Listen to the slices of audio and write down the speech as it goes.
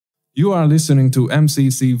You are listening to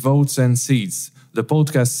MCC Votes and Seats, the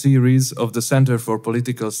podcast series of the Center for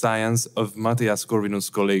Political Science of Mathias Corvinus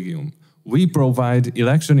Collegium. We provide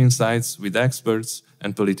election insights with experts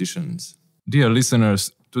and politicians. Dear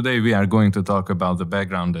listeners, today we are going to talk about the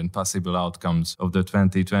background and possible outcomes of the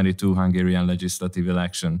 2022 Hungarian legislative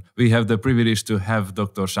election. We have the privilege to have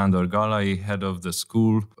Dr. Sándor Gallai, head of the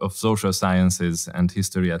School of Social Sciences and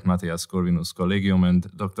History at Mathias Corvinus Collegium, and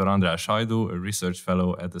Dr. András Hajdú, a research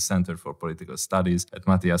fellow at the Center for Political Studies at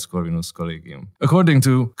Mathias Corvinus Collegium. According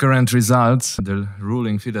to current results, the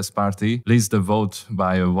ruling Fidesz party leads the vote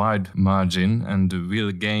by a wide margin and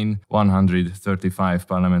will gain 135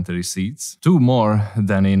 parliamentary seats, two more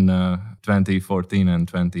than in 2014 and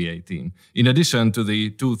 2018. In addition to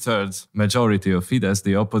the two-thirds majority of Fidesz,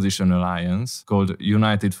 the opposition alliance, called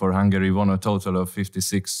United for Hungary, won a total of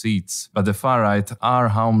 56 seats. But the far-right Our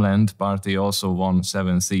Homeland party also won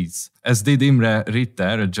 7 seats, as did Imre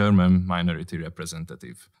Ritter, a German minority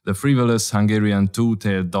representative. The frivolous Hungarian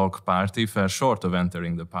two-tailed dog party fell short of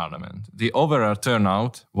entering the parliament. The overall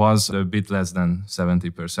turnout was a bit less than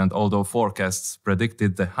 70%, although forecasts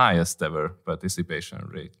predicted the highest ever participation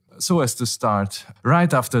rate. So as to start,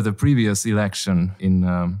 right after the previous election in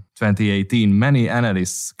 2018, many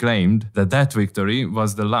analysts claimed that that victory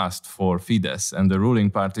was the last for Fidesz and the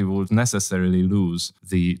ruling party would necessarily lose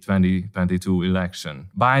the 2022 election.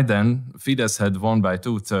 By then, Fidesz had won by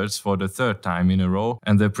two-thirds for the third time in a row,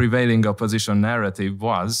 and the prevailing opposition narrative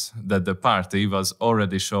was that the party was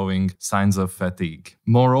already showing signs of fatigue.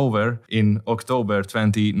 Moreover, in October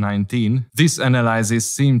 2019, this analysis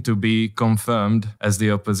seemed to be confirmed as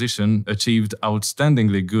the opposition achieved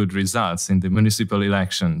outstandingly good results in the municipal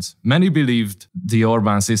elections. Many believed the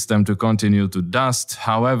Orbán system to continue to dust.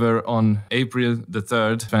 However, on April the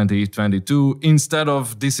 3rd, 2022, instead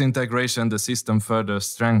of disintegration, the system further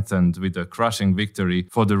strengthened with a crushing victory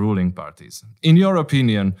for the ruling parties. In your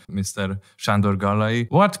opinion, Mr. Sándor Gallai,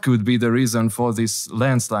 what could be the reason for this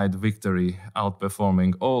landslide victory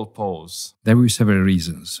outperforming all polls? There were several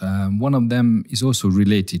reasons. One of them is also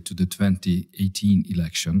related to the 2018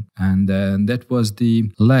 election, and that was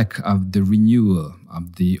the lack of the renewal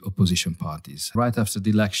of the opposition parties. Right after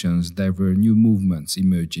the elections, there were new movements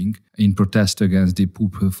emerging in protest against the poor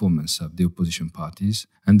performance of the opposition parties,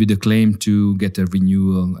 and with the claim to get a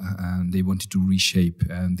renewal, they wanted to reshape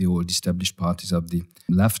the old established parties of the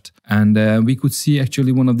left. And we could see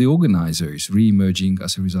actually one of the organizers re-emerging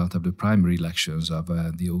as a result of the primary elections of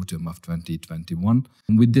the autumn of 2021,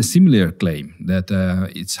 with the similar claim that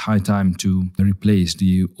it's high time to replace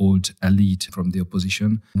the old elite from the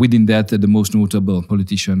opposition. Within that, the most notable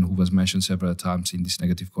politician who was mentioned several times in this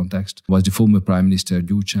negative context was the former Prime Minister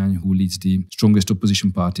Gyurcsány, who leads the strongest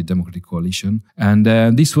opposition party, Democratic Coalition. And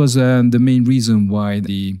this was the main reason why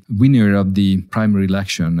the winner of the primary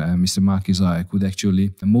election, Mr. Mathias, could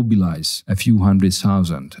actually mobilize a few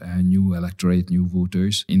 100,000 new electorate, new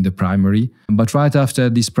voters in the primary. But right after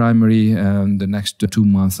this primary, the next 2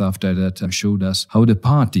 months after that showed us how the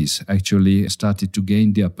parties actually started to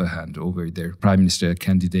gain the upper hand over their Prime Minister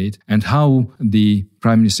candidate, and how the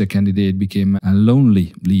Prime Minister candidate became a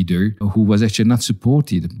lonely leader who was actually not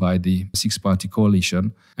supported by the six-party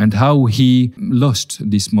coalition, and how he lost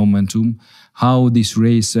this momentum, how this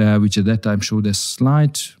race, which at that time showed a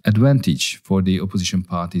slight advantage for the opposition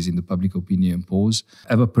parties in the public opinion polls,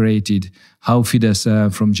 evaporated, how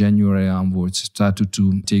Fidesz from January onwards started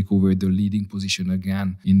to take over the leading position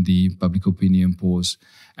again in the public opinion polls,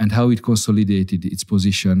 and how it consolidated its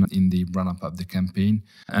position in the run-up of the campaign.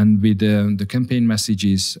 And with the campaign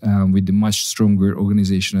messages, with the much stronger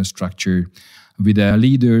organizational structure, with a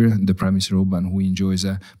leader, the Prime Minister Orbán, who enjoys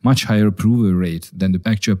a much higher approval rate than the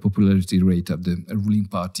actual popularity rate of the ruling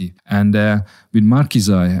party. And with Mathias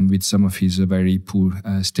and with some of his very poor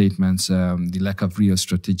statements, the lack of real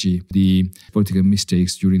strategy, the political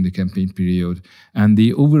mistakes during the campaign period, and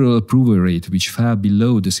the overall approval rate, which fell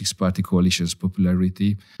below the six-party coalition's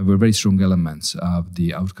popularity, were very strong elements of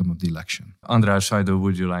the outcome of the election. András Hajdú,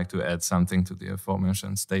 would you like to add something to the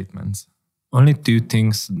aforementioned statements? Only 2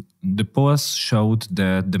 things. The polls showed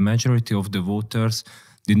that the majority of the voters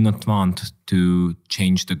did not want to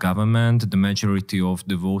change the government. The majority of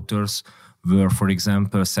the voters were, for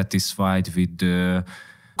example, satisfied with the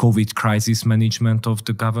COVID crisis management of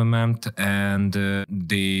the government, and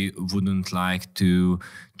they wouldn't like to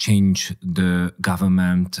change the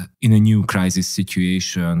government in a new crisis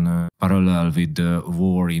situation parallel with the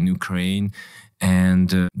war in Ukraine. And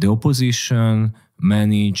the opposition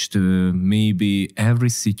managed maybe every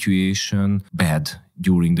situation bad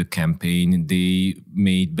during the campaign. They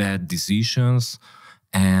made bad decisions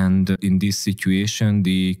And in this situation,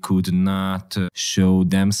 they could not show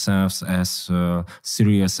themselves as a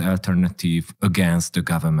serious alternative against the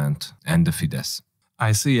government and the Fidesz.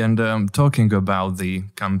 I see. And talking about the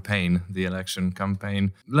campaign, the election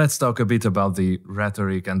campaign, let's talk a bit about the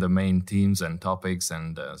rhetoric and the main themes and topics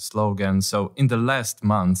and slogans. So in the last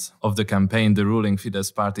months of the campaign, the ruling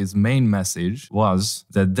Fidesz party's main message was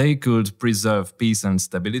that they could preserve peace and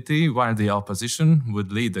stability while the opposition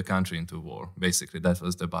would lead the country into war. Basically, that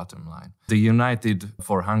was the bottom line. The United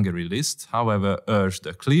for Hungary list, however, urged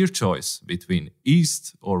a clear choice between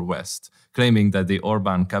East or West, claiming that the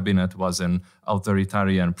Orbán cabinet was an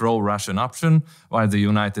authoritarian pro-Russian option, while the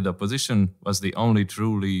united opposition was the only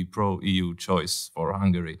truly pro-EU choice for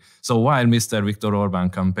Hungary. So while Mr. Viktor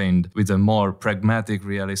Orbán campaigned with a more pragmatic,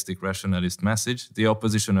 realistic, rationalist message, the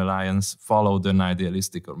opposition alliance followed an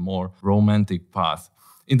idealistic or more romantic path.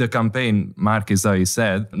 In the campaign, Márki-Zay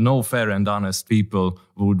said, no fair and honest people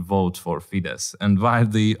would vote for Fidesz. And while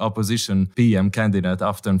the opposition PM candidate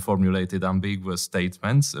often formulated ambiguous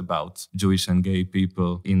statements about Jewish and gay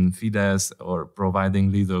people in Fidesz or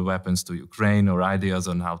providing lethal weapons to Ukraine or ideas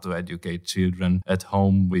on how to educate children at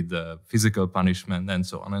home with physical punishment and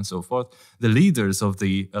so on and so forth, the leaders of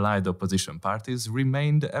the allied opposition parties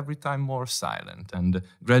remained every time more silent and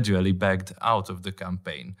gradually backed out of the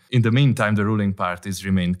campaign. In the meantime, the ruling parties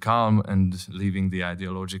remained calm and leaving the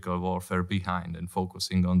ideological warfare behind and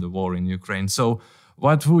focusing on the war in Ukraine. So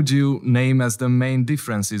what would you name as the main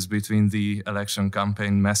differences between the election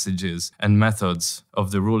campaign messages and methods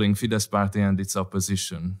of the ruling Fidesz party and its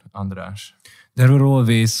opposition, András? There were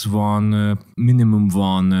always minimum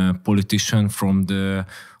one politician from the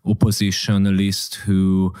opposition list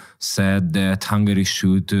who said that Hungary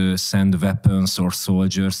should send weapons or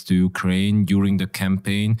soldiers to Ukraine during the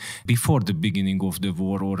campaign. Before the beginning of the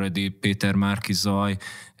war already, Péter Márki-Zay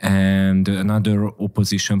and another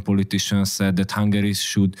opposition politician said that Hungary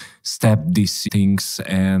should stop these things.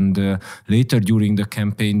 And later during the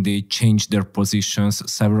campaign, they changed their positions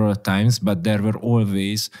several times, but there were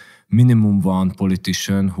always minimum one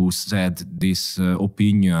politician who said this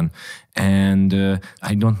opinion. And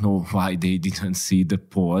I don't know why they didn't see the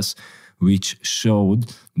polls, which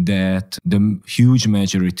showed that the huge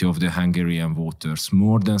majority of the Hungarian voters,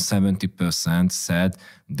 more than 70%, said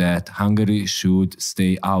that Hungary should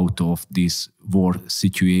stay out of this war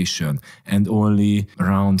situation. And only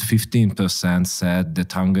around 15% said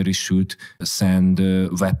that Hungary should send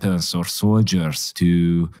weapons or soldiers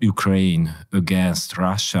to Ukraine against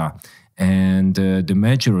Russia. And the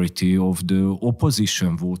majority of the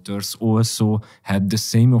opposition voters also had the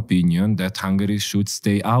same opinion that Hungary should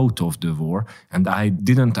stay out of the war. And I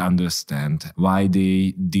didn't understand why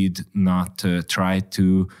they did not try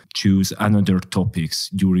to choose another topics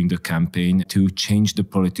during the campaign to change the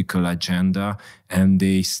political agenda. And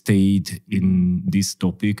they stayed in this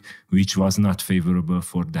topic, which was not favorable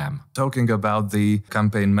for them. Talking about the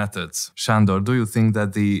campaign methods, Sándor, do you think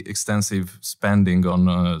that the extensive spending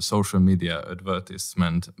on social media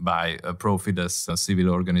advertisement by pro-Fidesz civil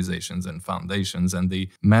organizations and foundations and the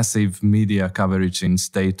massive media coverage in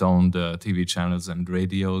state-owned TV channels and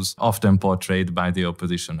radios, often portrayed by the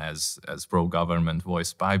opposition as pro-government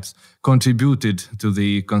voice pipes, contributed to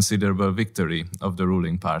the considerable victory of the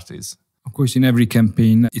ruling parties? Of course, in every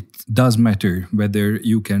campaign, it does matter whether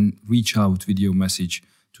you can reach out with your message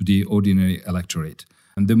to the ordinary electorate.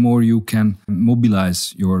 And the more you can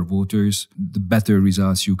mobilize your voters, the better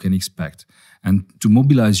results you can expect. And to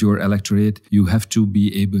mobilize your electorate, you have to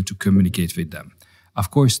be able to communicate with them. Of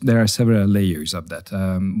course, there are several layers of that.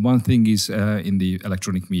 One thing is in the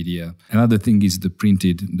electronic media. Another thing is the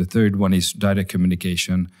printed. The third one is direct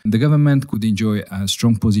communication. The government could enjoy a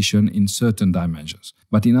strong position in certain dimensions.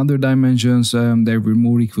 But in other dimensions, there were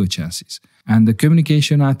more equal chances. And the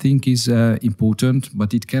communication, I think, is important,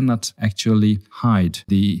 but it cannot actually hide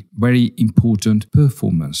the very important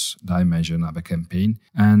performance dimension of a campaign.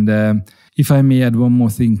 And if I may add one more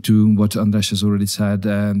thing to what András has already said,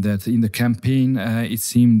 that in the campaign, it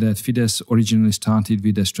seemed that Fidesz originally started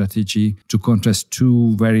with a strategy to contrast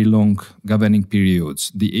two very long governing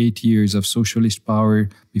periods, the 8 years of socialist power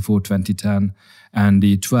before 2010 and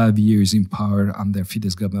the 12 years in power under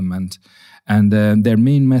Fidesz government. And their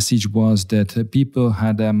main message was that people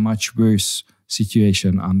had a much worse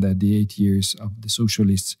situation under the 8 years of the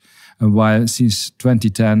socialists, while since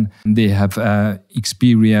 2010 they have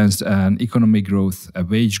experienced an economic growth, a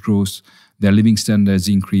wage growth, their living standards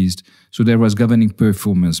increased, so there was governing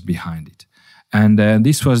performance behind it. And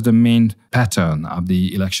this was the main pattern of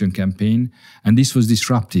the election campaign, and this was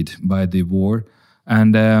disrupted by the war.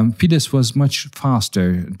 And Fidesz was much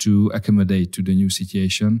faster to accommodate to the new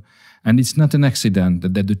situation. And it's not an accident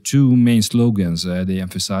that the two main slogans they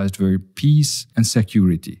emphasized were peace and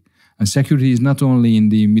security. And security is not only in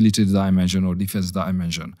the military dimension or defense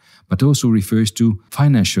dimension, but also refers to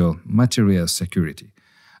financial, material security.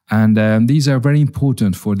 And these are very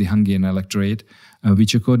important for the Hungarian electorate,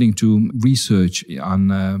 which according to research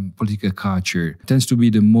on political culture tends to be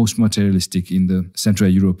the most materialistic in the Central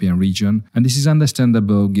European region. And this is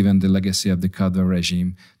understandable given the legacy of the Kádár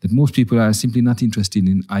regime, that most people are simply not interested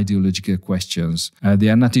in ideological questions. They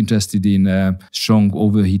are not interested in strong,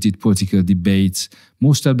 overheated political debates.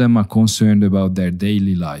 Most of them are concerned about their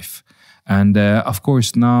daily life. And of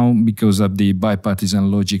course, now, because of the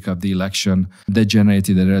bipartisan logic of the election, that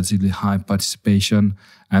generated a relatively high participation,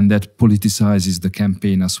 and that politicizes the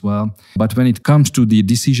campaign as well. But when it comes to the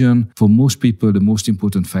decision, for most people, the most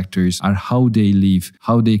important factors are how they live,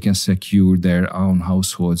 how they can secure their own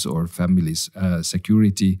households or families'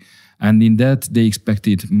 security. And in that, they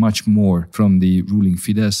expected much more from the ruling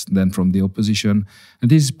Fidesz than from the opposition. And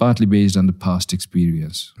this is partly based on the past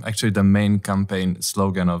experience. Actually, the main campaign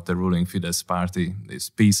slogan of the ruling Fidesz party, this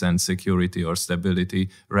peace and security or stability,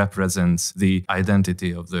 represents the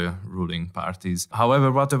identity of the ruling parties.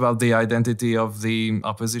 However, what about the identity of the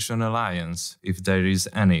opposition alliance, if there is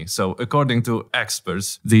any? So, according to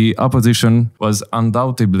experts, the opposition was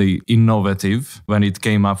undoubtedly innovative when it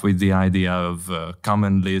came up with the idea of a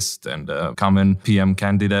common list and a common PM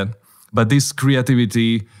candidate. But this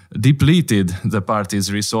creativity depleted the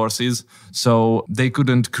party's resources, so they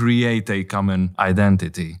couldn't create a common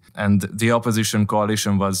identity. And the opposition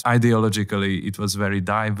coalition was ideologically, it was very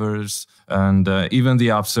diverse, and even the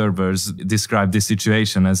observers described the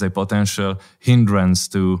situation as a potential hindrance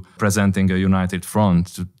to presenting a united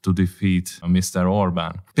front to defeat Mr.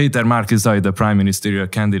 Orbán. Péter Márki-Zay, the prime ministerial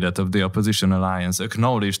candidate of the opposition alliance,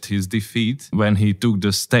 acknowledged his defeat when he took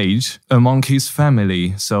the stage among his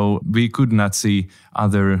family, so we could not see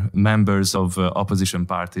other members of opposition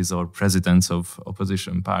parties or presidents of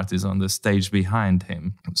opposition parties on the stage behind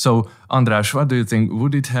him. So, András, what do you think?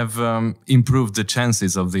 Would it have improved the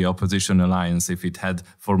chances of the opposition alliance if it had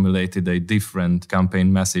formulated a different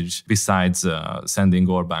campaign message besides sending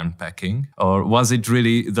Orbán packing? Or was it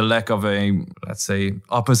really the lack of a, let's say,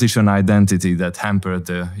 opposition identity that hampered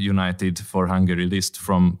the United for Hungary list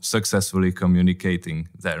from successfully communicating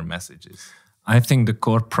their messages? I think the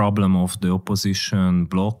core problem of the opposition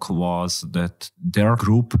bloc was that their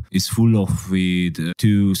group is full of with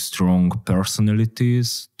two strong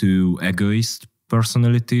personalities, two egoist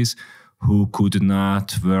personalities who could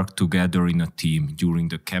not work together in a team during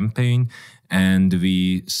the campaign. And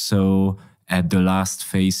we saw at the last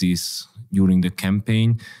phases during the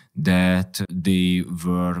campaign that they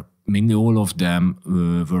were mainly all of them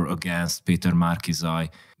were against Péter Márki-Zay,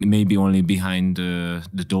 maybe only behind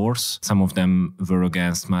the doors. Some of them were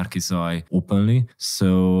against Márki-Zay openly.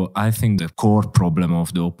 So I think the core problem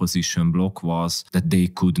of the opposition bloc was that they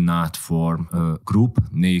could not form a group,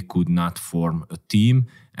 they could not form a team,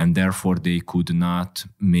 and therefore they could not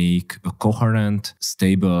make a coherent,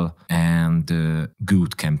 stable, and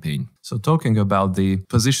good campaign. So talking about the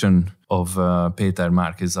position of Péter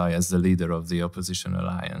Márki-Zay as the leader of the opposition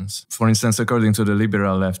alliance. For instance, according to the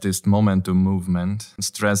liberal leftist Momentum movement,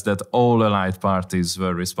 stressed that all allied parties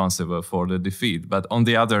were responsible for the defeat. But on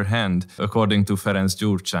the other hand, according to Ferenc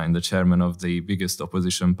Gyurcsány, the chairman of the biggest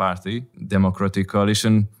opposition party, Democratic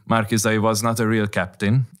Coalition, Márki-Zay was not a real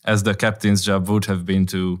captain, as the captain's job would have been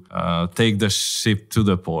to take the ship to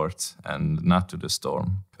the port and not to the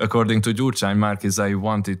storm. According to Gyurcsány, Márki-Zay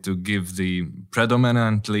wanted to give the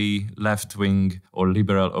predominantly left-wing or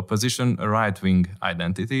liberal opposition a right-wing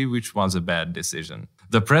identity, which was a bad decision.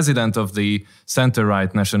 The president of the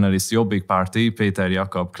center-right nationalist Jobbik party, Péter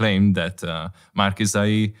Jakab, claimed that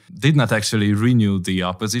Márki-Zay did not actually renew the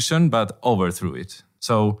opposition, but overthrew it.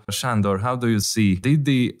 So, Sándor, how do you see? Did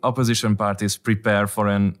the opposition parties prepare for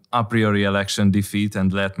an a priori election defeat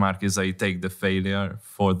and let Márki-Zay take the failure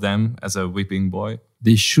for them as a whipping boy?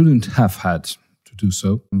 They shouldn't have had to do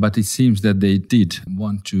so, but it seems that they did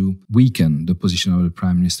want to weaken the position of the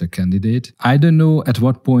prime minister candidate. I don't know at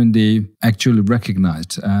what point they actually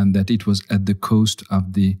recognized that it was at the cost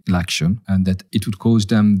of the election and that it would cause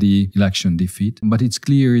them the election defeat. But it's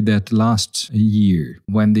clear that last year,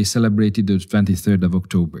 when they celebrated the 23rd of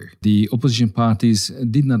October, the opposition parties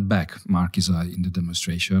did not back Márki-Zay in the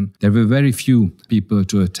demonstration. There were very few people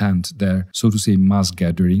to attend their, so to say, mass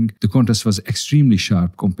gathering. The contrast was extremely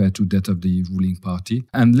sharp compared to that of the ruling party.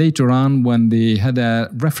 And later on, when they had a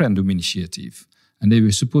referendum initiative, and they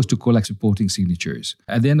were supposed to collect supporting signatures.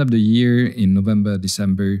 At the end of the year, in November,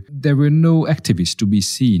 December, there were no activists to be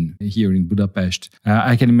seen here in Budapest.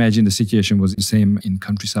 I can imagine the situation was the same in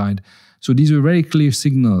countryside. So these were very clear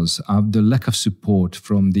signals of the lack of support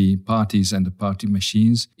from the parties and the party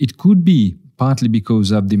machines. It could be partly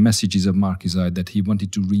because of the messages of Márki-Zay that he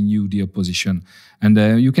wanted to renew the opposition. And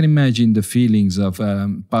you can imagine the feelings of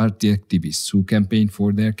party activists who campaigned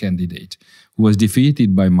for their candidate, who was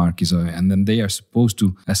defeated by Márki-Zay, and then they are supposed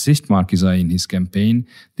to assist Márki-Zay in his campaign.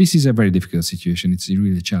 This is a very difficult situation. It's a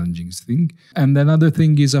really challenging thing. And another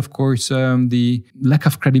thing is, of course, the lack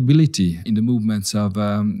of credibility in the movements of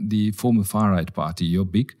the former far-right party,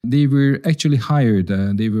 Jobbik. They were actually hired,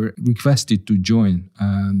 they were requested to join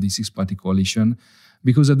the six-party coalition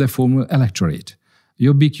because of their former electorate.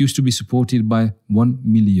 Jobbik used to be supported by 1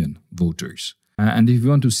 million voters. And if you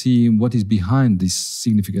want to see what is behind this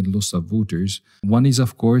significant loss of voters, one is,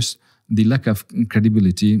 of course, the lack of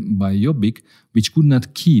credibility by Jobbik, which could not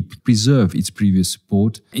preserve its previous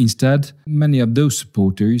support. Instead, many of those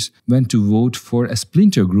supporters went to vote for a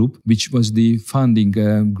splinter group, which was the founding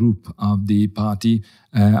group of the party,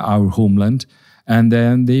 Our Homeland, and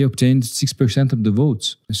then they obtained 6% of the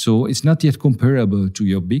votes. So it's not yet comparable to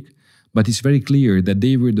Jobbik, but it's very clear that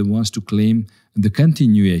they were the ones to claim the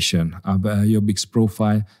continuation of Jobbik's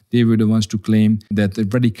profile. They were the ones to claim that the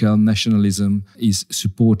radical nationalism is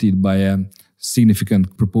supported by a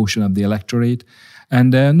significant proportion of the electorate.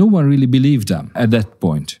 And no one really believed them at that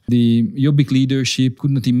point. The Jobbik leadership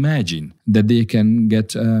could not imagine that they can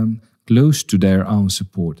get close to their own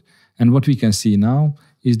support. And what we can see now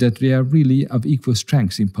is that they are really of equal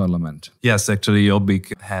strengths in parliament. Yes, actually,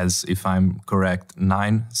 Jobbik has, if I'm correct,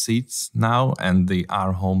 9 seats now, and the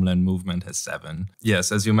Our Homeland movement has 7.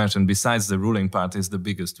 Yes, as you mentioned, besides the ruling parties, the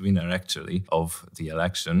biggest winner, actually, of the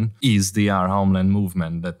election is the Our Homeland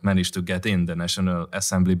movement that managed to get in the National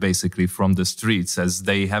Assembly basically from the streets, as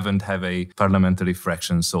they haven't had a parliamentary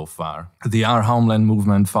fraction so far. The Our Homeland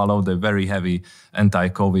movement followed a very heavy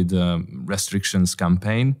anti-COVID restrictions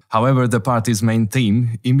campaign. However, the party's main theme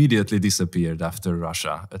immediately disappeared after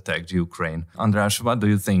Russia attacked Ukraine. András, what do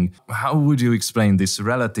you think? How would you explain this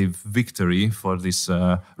relative victory for this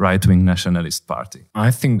right-wing nationalist party?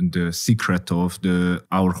 I think the secret of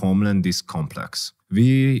Our Homeland is complex.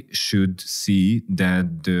 We should see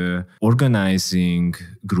that the organizing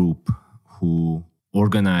group who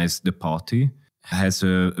organized the party has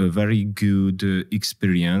a very good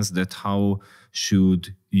experience that how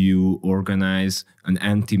should you organize an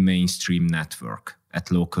anti-mainstream network at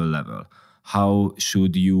local level. How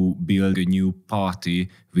should you build a new party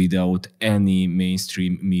without any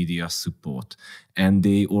mainstream media support? And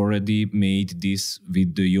they already made this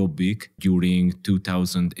with the Jobbik during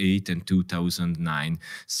 2008 and 2009.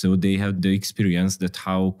 So they have the experience that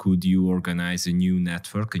how could you organize a new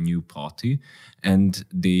network, a new party, and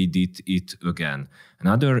they did it again.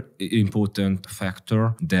 Another important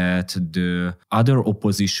factor that the other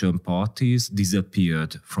opposition parties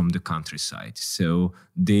disappeared from the countryside. So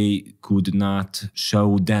they could not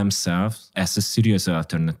show themselves as a serious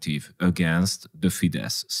alternative against the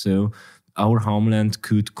Fidesz. So Our Homeland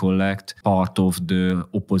could collect part of the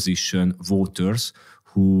opposition voters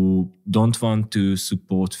who don't want to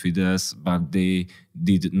support Fidesz, but they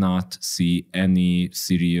did not see any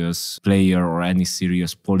serious player or any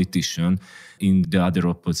serious politician in the other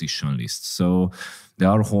opposition list. So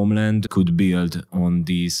Our Homeland could build on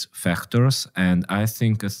these factors. And I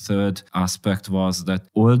think a third aspect was that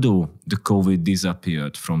although the COVID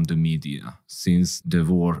disappeared from the media since the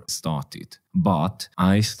war started, but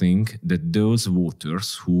I think that those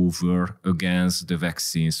voters who were against the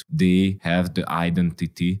vaccines, they have the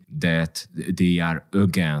identity that they are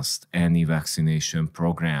against any vaccination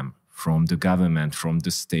program from the government, from the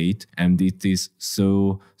state, and it is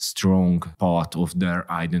so strong part of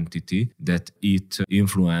their identity that it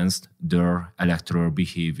influenced their electoral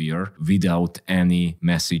behavior without any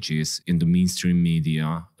messages in the mainstream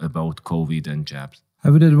media about COVID and jabs. I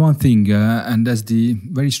would add one thing, and that's the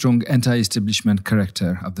very strong anti-establishment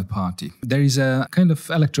character of the party. There is a kind of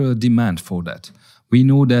electoral demand for that. We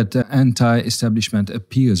know that anti-establishment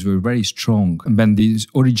appeals were very strong when the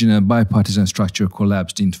original bipartisan structure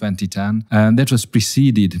collapsed in 2010. And that was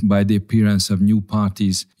preceded by the appearance of new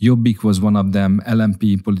parties. Jobbik was one of them.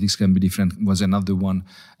 LMP, Politics Can Be Different, was another one.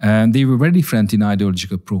 And they were very different in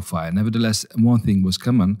ideological profile. Nevertheless, one thing was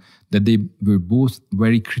common, that they were both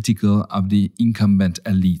very critical of the incumbent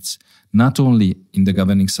elites, not only in the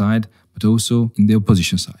governing side, but also in the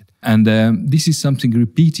opposition side. And this is something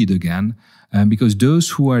repeated again because those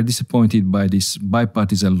who are disappointed by this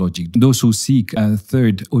bipartisan logic, those who seek a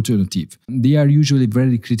third alternative, they are usually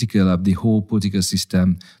very critical of the whole political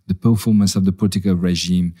system, the performance of the political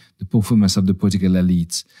regime, the performance of the political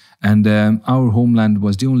elites. And Our Homeland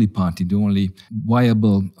was the only party, the only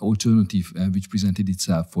viable alternative which presented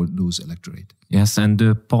itself for those electorate. Yes, and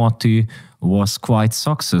the party was quite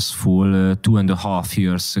successful 2.5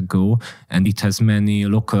 years ago, and it has many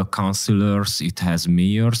local councillors, it has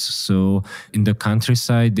mayors, so in the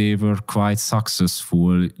countryside they were quite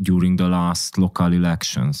successful during the last local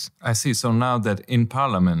elections. I see. So now that in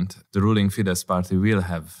parliament, the ruling Fidesz party will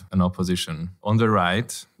have an opposition on the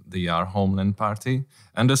right, the Our Homeland party,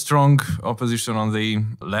 and a strong opposition on the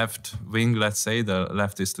left wing, let's say, the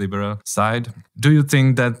leftist liberal side. Do you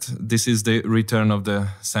think that this is the return of the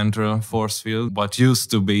central force field, what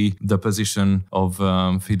used to be the position of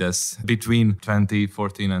Fidesz between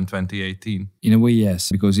 2014 and 2018? In a way,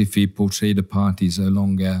 yes, because if we portray the parties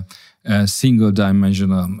along a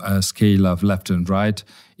single-dimensional scale of left and right,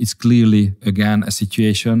 it's clearly, again, a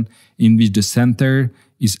situation in which the center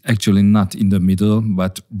is actually not in the middle,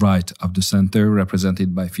 but right of the center,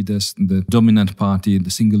 represented by Fidesz, the dominant party,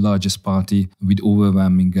 the single largest party with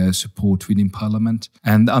overwhelming support within parliament.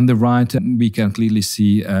 And on the right, we can clearly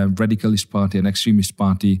see a radicalist party, an extremist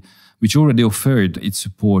party, which already offered its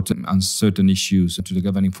support on certain issues to the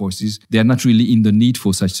governing forces. They are not really in the need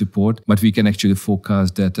for such support, but we can actually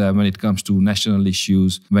forecast that when it comes to national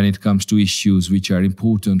issues, when it comes to issues which are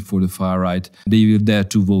important for the far right, they will dare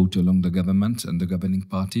to vote along the government and the governing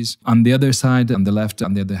parties. On the other side, on the left,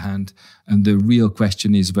 on the other hand, and the real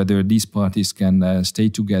question is whether these parties can stay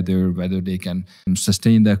together, whether they can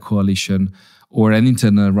sustain their coalition, or an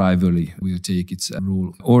internal rivalry will take its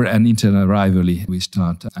role, or an internal rivalry will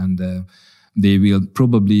start, and they will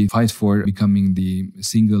probably fight for becoming the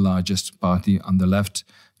single largest party on the left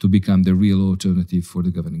to become the real alternative for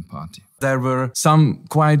the governing party. There were some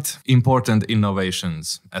quite important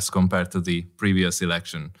innovations as compared to the previous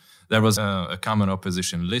election. There was a common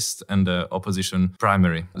opposition list and an opposition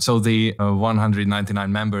primary. So the 199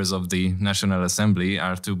 members of the National Assembly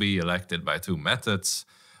are to be elected by two methods.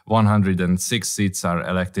 106 seats are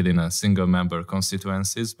elected in a single-member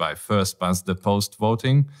constituencies by first-past-the-post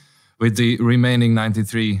voting, with the remaining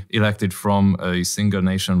 93 elected from a single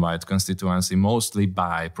nationwide constituency, mostly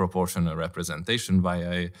by proportional representation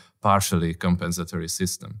via a partially compensatory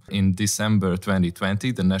system. In December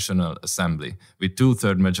 2020, the National Assembly, with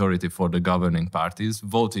two-thirds majority for the governing parties,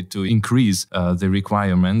 voted to increase the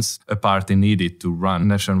requirements a party needed to run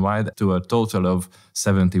nationwide to a total of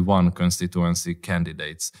 71 constituency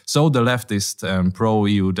candidates. So the leftist and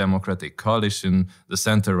pro-EU Democratic Coalition, the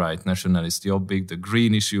center-right Nationalist Jobbik, the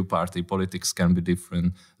Green Issue Party, Politics Can Be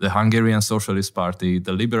Different, the Hungarian Socialist Party,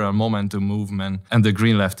 the Liberal Momentum Movement, and the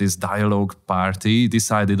Green Leftist Dialogue Party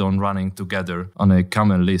decided on running together on a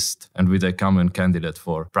common list and with a common candidate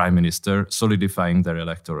for Prime Minister, solidifying their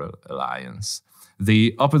electoral alliance.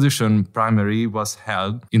 The opposition primary was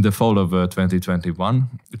held in the fall of 2021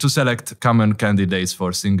 to select common candidates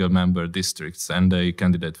for single-member districts and a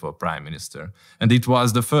candidate for Prime Minister. And it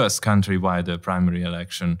was the first countrywide primary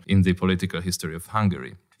election in the political history of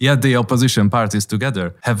Hungary. Yet the opposition parties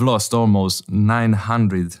together have lost almost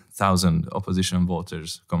 900,000 opposition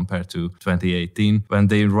voters compared to 2018 when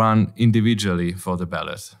they ran individually for the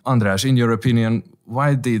ballot. András, in your opinion,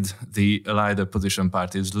 why did the allied opposition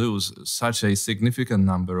parties lose such a significant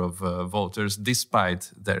number of voters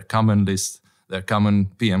despite their common list, their common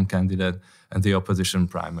PM candidate and the opposition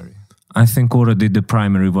primary? I think already the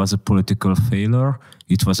primary was a political failure.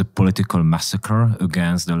 It was a political massacre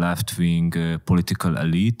against the left-wing political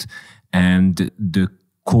elite, and the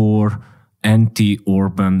core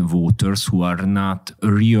anti-Orban voters who are not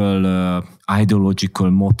real ideological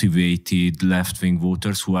motivated left-wing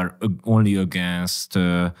voters who are only against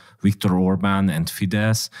Viktor Orban and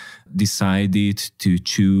Fidesz decided to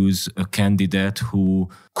choose a candidate who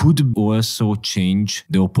could also change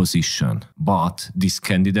the opposition. But this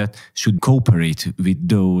candidate should cooperate with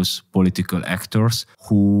those political actors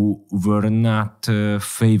who were not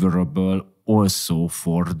favorable also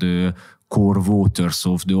for the core voters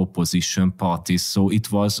of the opposition parties. So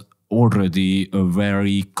it was already a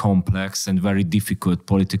very complex and very difficult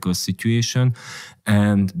political situation,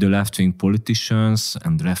 and the left-wing politicians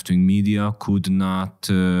and left-wing media could not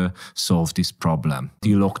solve this problem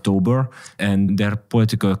till October, and their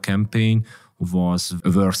political campaign was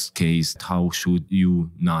a worst case. How should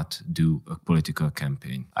you not do a political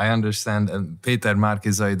campaign? I understand. And Péter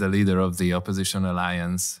Márki-Zay, the leader of the opposition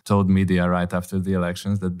alliance, told media right after the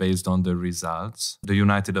elections that based on the results, the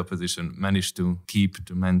united opposition managed to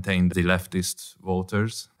maintain the leftist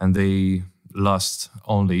voters, and they lost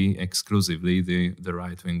only exclusively the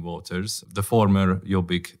right-wing voters, the former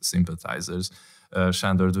Jobbik sympathizers.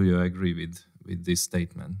 Sándor, do you agree with this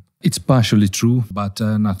statement? It's partially true, but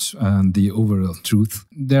not the overall truth.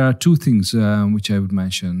 There are two things which I would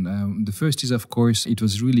mention. The first is, of course, it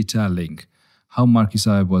was really telling how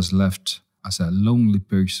Márki-Zay was left as a lonely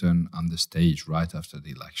person on the stage right after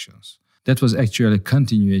the elections. That was actually a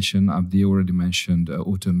continuation of the already mentioned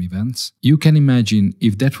autumn events. You can imagine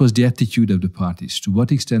if that was the attitude of the parties, to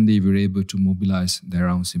what extent they were able to mobilize their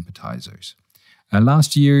own sympathizers.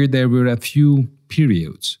 Last year, there were a few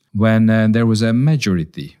periods when there was a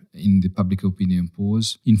majority in the public opinion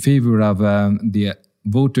polls in favor of the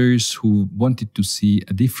voters who wanted to see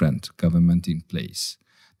a different government in place.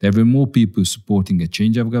 There were more people supporting a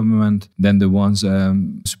change of government than the ones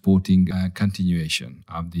supporting a continuation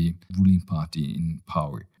of the ruling party in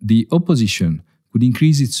power. The opposition could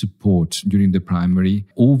increase its support during the primary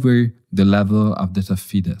over the level of that of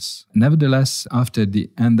Fidesz. Nevertheless, after the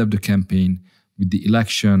end of the campaign, with the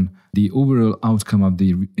election, the overall outcome of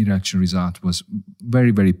the election result was very,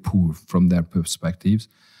 very poor from their perspectives,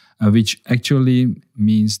 which actually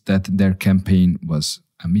means that their campaign was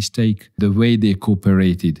a mistake. The way they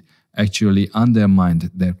cooperated actually undermined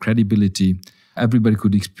their credibility. Everybody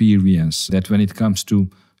could experience that when it comes to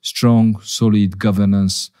strong, solid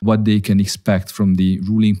governance, what they can expect from the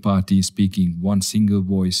ruling party speaking one single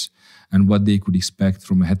voice, and what they could expect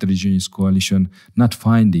from a heterogeneous coalition not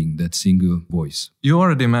finding that single voice. You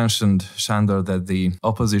already mentioned, Sándor, that the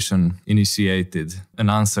opposition initiated an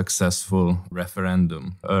unsuccessful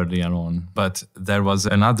referendum earlier on, but there was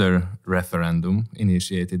another referendum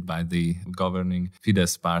initiated by the governing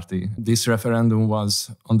Fidesz party. This referendum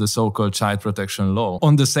was on the so-called child protection law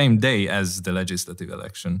on the same day as the legislative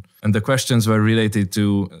election. And the questions were related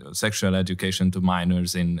to sexual education to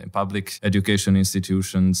minors in public education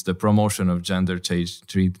institutions, the promotion of gender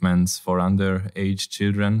treatments for underage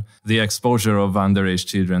children, the exposure of underage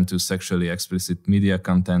children to sexually explicit media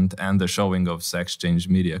content, and the showing of sex-change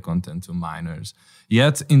media content to minors.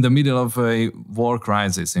 Yet, in the middle of a war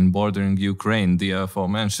crisis in bordering Ukraine, the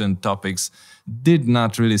aforementioned topics did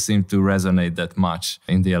not really seem to resonate that much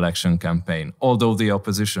in the election campaign. Although the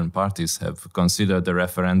opposition parties have considered the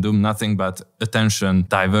referendum nothing but attention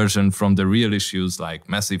diversion from the real issues like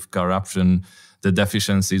massive corruption, the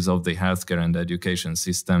deficiencies of the healthcare and education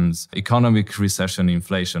systems, economic recession,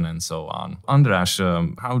 inflation, and so on. András,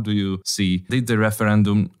 how do you see, did the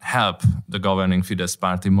referendum help the governing Fidesz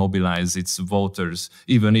party mobilize its voters,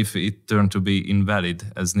 even if it turned to be invalid,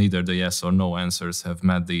 as neither the yes or no answers have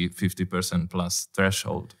met the 50% plus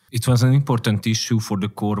threshold? It was an important issue for the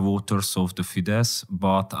core voters of the Fidesz,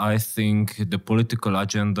 but I think the political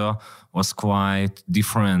agenda was quite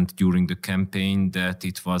different during the campaign, that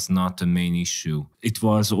it was not a main issue. It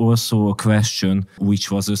was also a question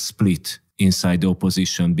which was a split inside the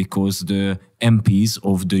opposition, because the MPs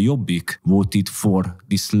of the Jobbik voted for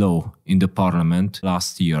this law in the parliament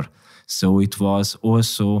last year. So it was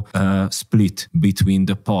also a split between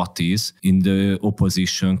the parties in the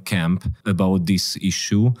opposition camp about this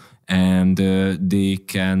issue, and they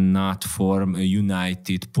cannot form a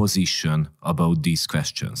united position about these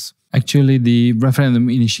questions. Actually, the referendum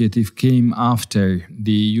initiative came after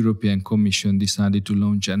the European Commission decided to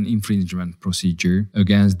launch an infringement procedure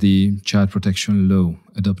against the child protection law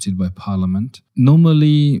adopted by Parliament.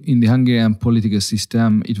 Normally, in the Hungarian political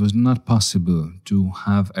system, it was not possible to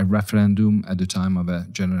have a referendum at the time of a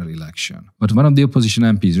general election. But one of the opposition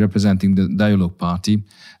MPs representing the Dialogue Party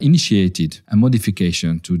initiated a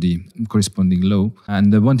modification to the corresponding law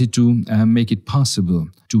and wanted to make it possible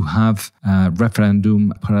to have a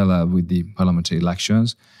referendum parallel with the parliamentary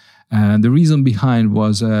elections. The reason behind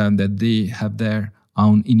was that they have their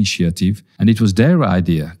own initiative, and it was their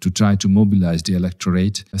idea to try to mobilize the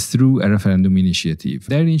electorate through a referendum initiative.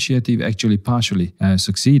 Their initiative actually partially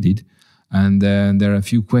succeeded, and there are a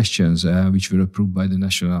few questions which were approved by the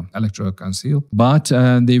National Electoral Council, but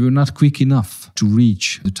they were not quick enough to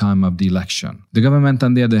reach the time of the election. The government,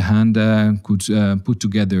 on the other hand, could put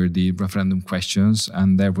together the referendum questions,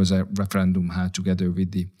 and there was a referendum held together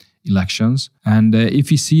with the elections. And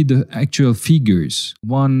if you see the actual figures,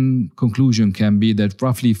 one conclusion can be that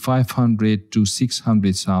roughly 500 to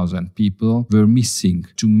 600,000 people were missing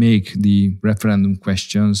to make the referendum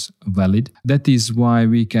questions valid. That is why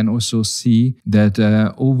we can also see that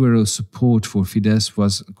overall support for Fidesz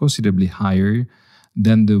was considerably higher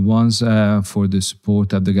than the ones for the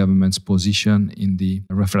support of the government's position in the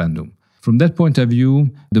referendum. From that point of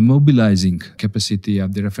view, the mobilizing capacity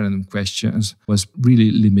of the referendum questions was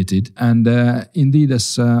really limited. And indeed, as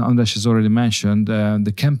András has already mentioned,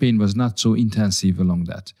 the campaign was not so intensive along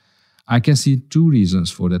that. I can see two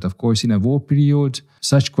reasons for that. Of course, in a war period,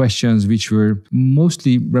 such questions which were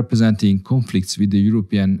mostly representing conflicts with the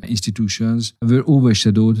European institutions were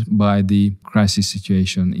overshadowed by the crisis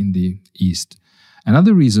situation in the East.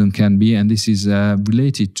 Another reason can be, and this is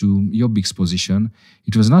related to Jobbik's position,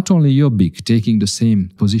 it was not only Jobbik taking the same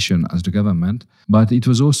position as the government, but it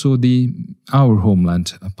was also the Our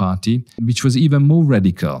Homeland party, which was even more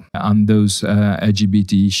radical on those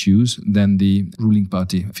LGBT issues than the ruling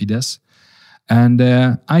party Fidesz. And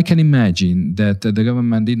I can imagine that the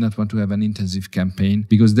government did not want to have an intensive campaign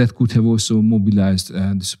because that could have also mobilized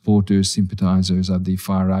the supporters, sympathizers of the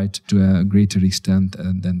far right to a greater extent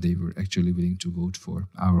than they were actually willing to vote for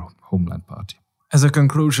Our Homeland party. As a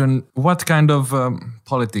conclusion, what kind of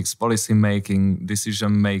politics, policy making,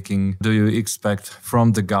 decision making do you expect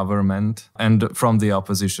from the government and from the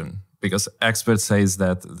opposition? Because experts say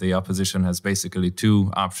that the opposition has basically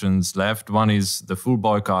two options left. One is the full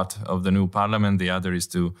boycott of the new parliament. The other is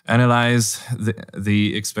to analyze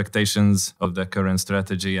the expectations of the current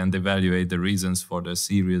strategy and evaluate the reasons for the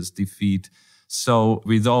serious defeat. So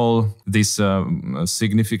with all this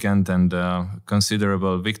significant and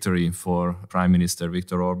considerable victory for Prime Minister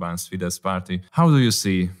Viktor Orbán's Fidesz party, how do you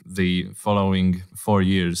see the following 4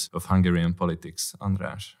 years of Hungarian politics,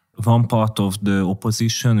 András? One part of the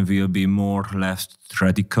opposition will be more left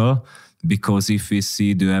radical, because if we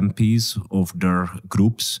see the MPs of their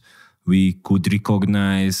groups, we could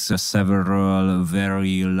recognize several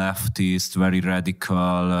very leftist, very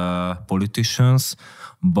radical politicians.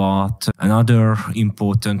 But another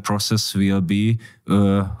important process will be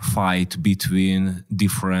a fight between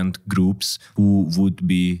different groups who would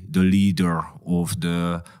be the leader of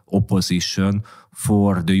the opposition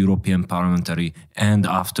for the European parliamentary, and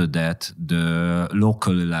after that the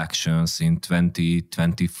local elections in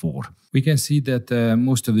 2024. We can see that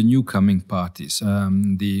most of the new coming parties,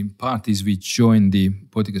 the parties which joined the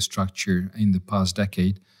political structure in the past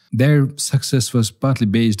decade, their success was partly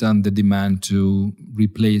based on the demand to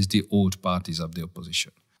replace the old parties of the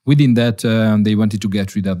opposition. Within that, they wanted to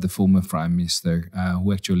get rid of the former prime minister,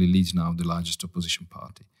 who actually leads now the largest opposition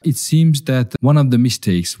party. It seems that one of the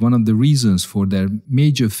mistakes, one of the reasons for their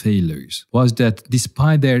major failures was that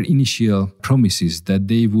despite their initial promises that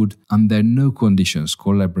they would under no conditions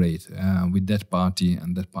collaborate with that party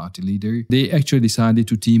and that party leader, they actually decided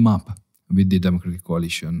to team up with the Democratic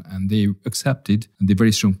Coalition, and they accepted the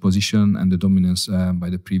very strong position and the dominance by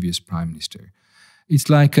the previous prime minister. It's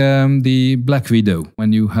like the Black Widow,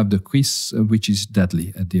 when you have the quiz, which is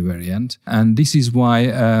deadly at the very end. And this is why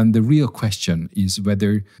the real question is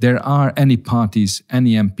whether there are any parties,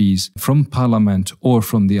 any MPs from parliament or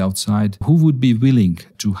from the outside who would be willing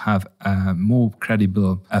to have a more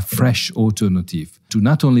credible, a fresh alternative to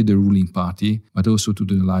not only the ruling party, but also to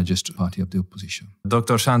the largest party of the opposition.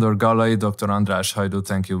 Dr. Sándor Gallai, Dr. András Hajdú,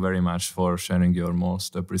 thank you very much for sharing your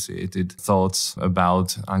most appreciated thoughts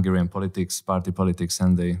about Hungarian politics, party politics,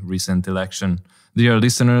 and the recent election. Dear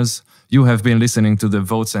listeners, you have been listening to the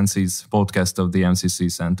Votes and Seats podcast of the MCC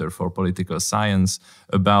Center for Political Science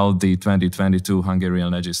about the 2022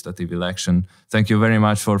 Hungarian legislative election. Thank you very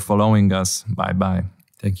much for following us. Bye-bye.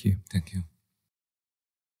 Thank you. Thank you.